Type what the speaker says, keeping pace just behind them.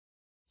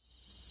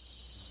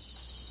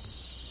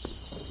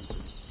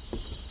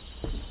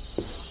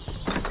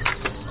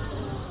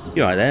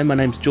You're right there, my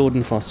name's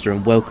Jordan Foster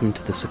and welcome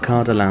to the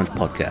Cicada Lounge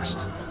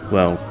podcast.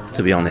 Well,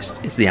 to be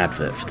honest, it's the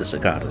advert for the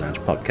Cicada Lounge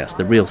podcast.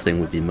 The real thing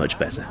would be much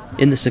better.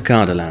 In the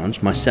Cicada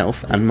Lounge,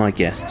 myself and my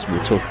guests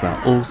will talk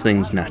about all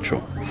things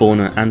natural,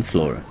 fauna and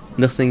flora.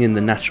 Nothing in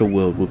the natural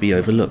world will be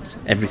overlooked.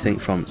 Everything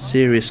from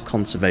serious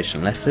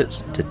conservational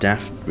efforts to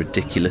daft,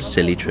 ridiculous,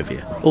 silly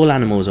trivia. All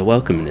animals are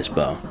welcome in this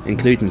bar,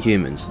 including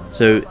humans.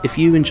 So if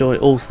you enjoy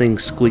all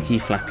things squeaky,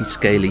 flappy,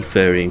 scaly,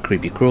 furry and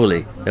creepy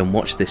crawly, then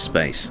watch this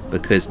space,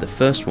 because the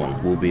first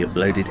one will be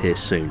uploaded here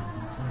soon.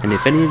 And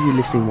if any of you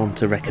listening want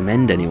to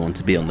recommend anyone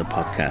to be on the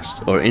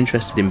podcast, or are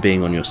interested in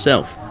being on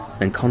yourself,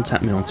 then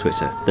contact me on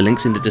Twitter. The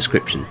link's in the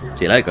description.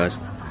 See you later, guys.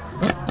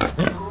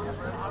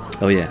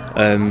 Oh yeah,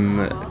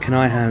 can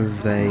I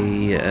have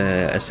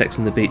a Sex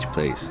on the Beach,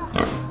 please?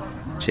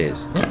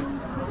 Cheers.